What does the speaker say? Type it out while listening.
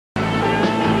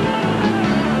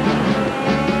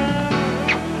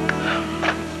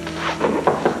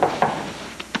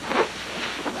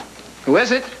Who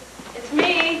is it? It's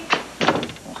me.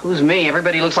 Who's me?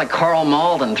 Everybody looks like Carl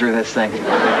Malden through this thing. It's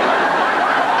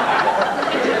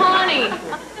Connie.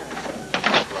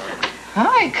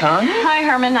 Hi, Connie. Hi,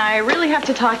 Herman. I really have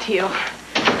to talk to you.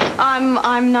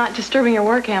 I'm not disturbing your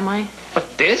work, am I?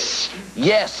 But this?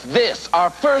 Yes, this.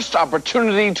 Our first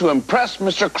opportunity to impress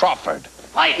Mr. Crawford.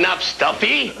 Lighten up,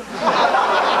 Stuffy.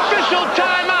 Official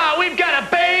time out. We've got a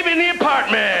babe in the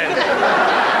apartment.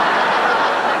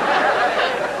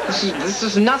 This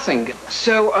is nothing.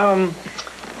 So,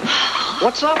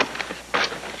 what's up?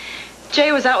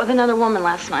 Jay was out with another woman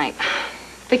last night.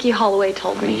 Vicky Holloway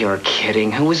told me. You're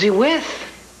kidding. Who was he with?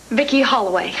 Vicky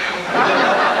Holloway.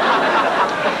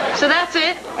 So that's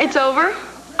it. It's over.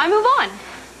 I move on.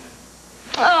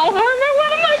 Oh, Herman,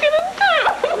 what am I going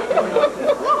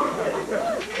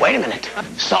to do? Wait a minute.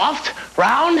 Soft?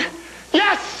 Round?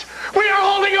 Yes! We are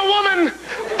holding a woman!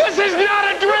 This is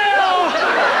not a drill!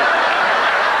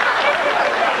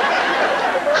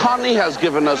 Connie has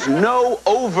given us no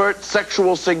overt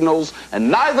sexual signals, and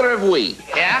neither have we.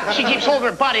 Yeah? She keeps holding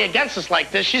her body against us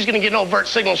like this. She's going to get an overt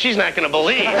signal she's not going to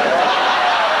believe.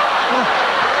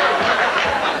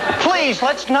 Please,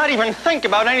 let's not even think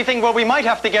about anything where we might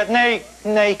have to get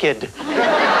naked.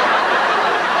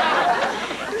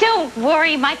 Don't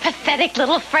worry, my pathetic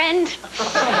little friend.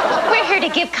 We're here to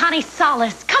give Connie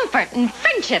solace, comfort, and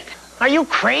friendship. Are you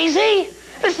crazy?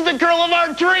 This is the girl of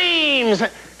our dreams.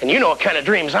 And you know what kind of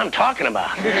dreams I'm talking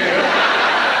about.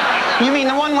 You mean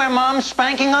the one where Mom's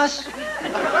spanking us?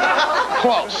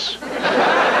 Close.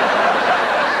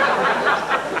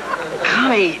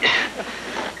 Connie,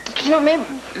 you know,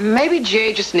 maybe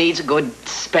Jay just needs a good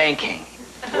spanking.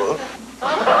 I'm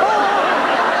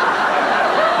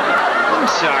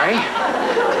sorry.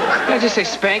 Did I just say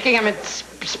spanking? I meant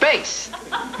space.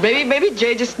 Maybe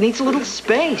Jay just needs a little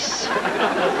space.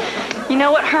 You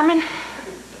know what, Herman?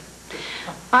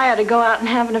 I had to go out and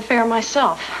have an affair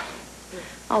myself.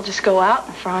 I'll just go out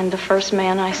and find the first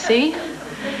man I see,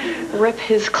 rip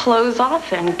his clothes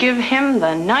off, and give him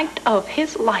the night of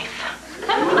his life.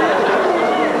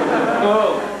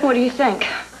 Oh. What do you think?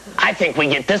 I think we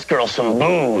get this girl some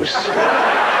booze. How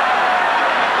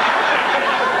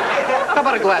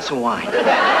about a glass of wine?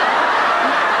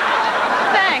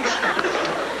 Thanks.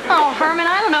 Oh, Herman,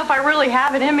 I don't know if I really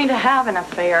have it in me to have an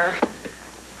affair.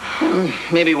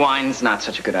 Maybe wine's not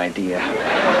such a good idea.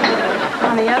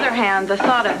 On the other hand, the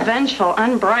thought of vengeful,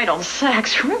 unbridled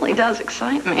sex really does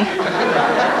excite me.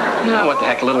 No, what the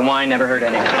heck, a little wine never hurt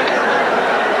anyone.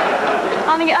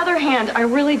 On the other hand, I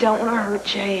really don't want to hurt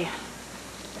Jay.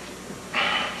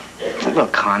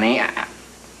 Look, Connie, I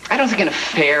don't think an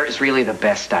affair is really the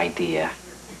best idea.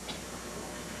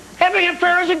 Having an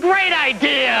affair is a great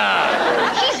idea.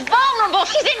 She's vulnerable.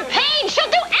 She's in pain. She'll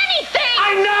do anything.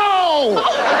 I know.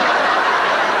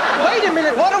 Wait a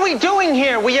minute. What are we doing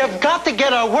here? We have got to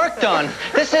get our work done.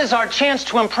 This is our chance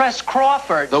to impress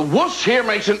Crawford. The wuss here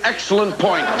makes an excellent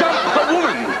point. Dump the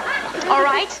woman. All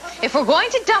right. If we're going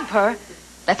to dump her,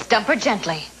 let's dump her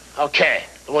gently. Okay,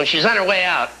 but when she's on her way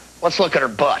out, let's look at her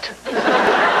butt.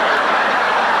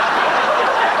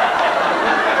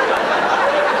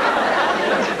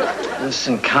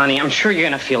 Listen, Connie, I'm sure you're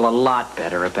going to feel a lot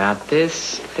better about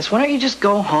this. Why don't you just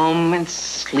go home and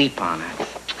sleep on it?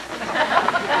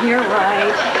 You're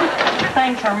right.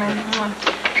 Thanks, Herman.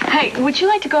 Hey, would you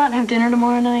like to go out and have dinner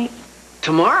tomorrow night?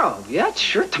 Tomorrow? Yeah,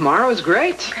 sure. Tomorrow is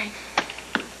great. Okay.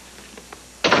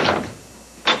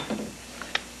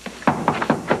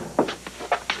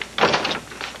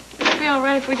 Would it be all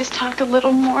right if we just talked a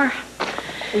little more?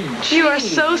 Oh, you are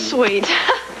so sweet.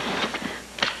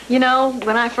 You know,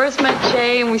 when I first met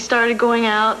Jay and we started going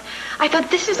out, I thought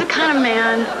this is the kind of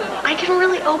man I can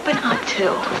really open up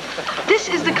to. This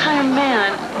is the kind of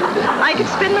man I could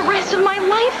spend the rest of my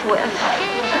life with.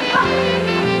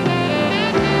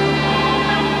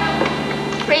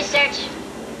 Research.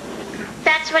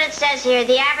 That's what it says here.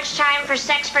 The average time for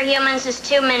sex for humans is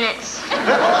 2 minutes.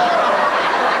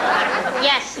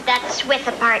 Yes, that's with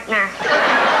a partner.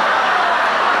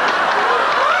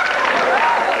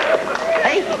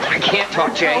 Hey, I can't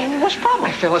talk, Jay. What's the problem?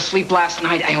 I fell asleep last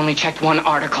night. I only checked one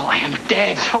article. I am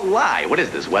dead. So lie. What is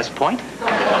this, West Point?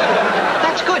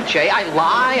 That's good, Jay. I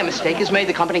lie, a mistake is made,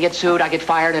 the company gets sued, I get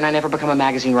fired, and I never become a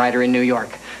magazine writer in New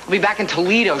York. I'll be back in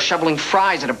Toledo shoveling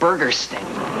fries at a burger stand.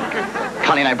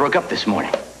 Connie and I broke up this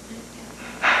morning.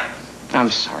 I'm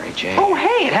sorry, Jay. Oh,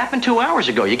 hey, it happened 2 hours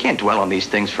ago. You can't dwell on these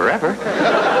things forever.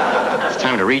 It's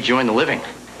time to rejoin the living.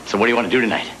 So what do you want to do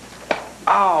tonight?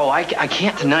 Oh, I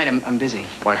can't tonight. I'm busy.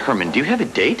 Why, Herman, do you have a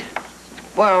date?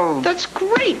 Well, That's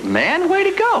great, man. Way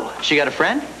to go. She got a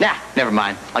friend? Nah, never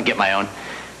mind. I'll get my own.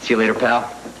 see you later, pal.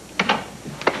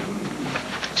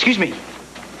 Excuse me.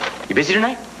 You busy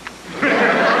tonight?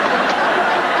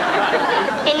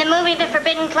 In the movie The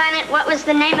Forbidden Planet, what was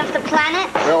the name of the planet?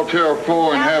 Altair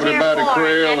 4, inhabited by the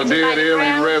Krail, a dead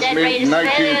alien race meet in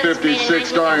 1956,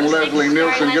 starring Leslie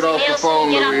Nielsen. Get off the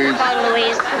phone, Louise. I'm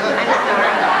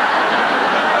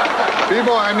sorry.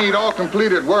 People, I need all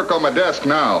completed work on my desk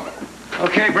now.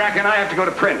 Okay, Bracken, I have to go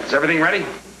to print. Is everything ready?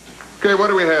 Okay, what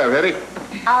do we have, Hetty?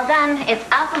 All done. It's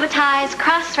alphabetized,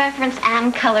 cross-referenced,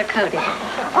 and color-coded.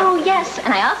 Oh, yes,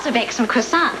 and I also baked some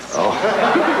croissants. Oh.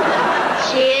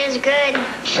 She is good.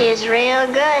 She is real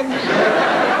good.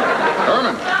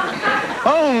 Herman.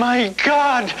 Oh, my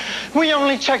God. We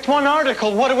only checked one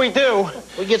article. What do we do?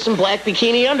 We get some black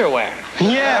bikini underwear.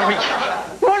 Yeah,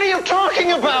 What are you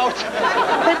talking about?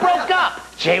 They broke up.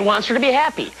 Jay wants her to be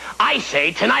happy. I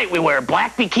say tonight we wear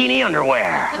black bikini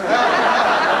underwear.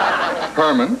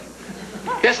 Herman.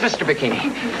 Yes, Mr. Bikini.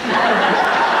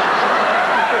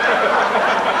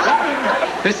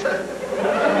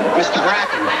 Mr.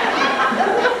 Bracken.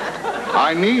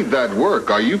 I need that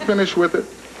work. Are you finished with it?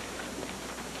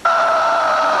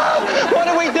 What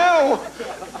do we do?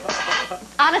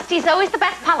 Honesty's always the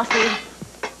best policy.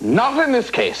 Not in this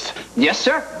case. Yes,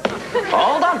 sir.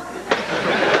 All done.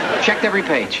 Checked every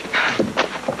page.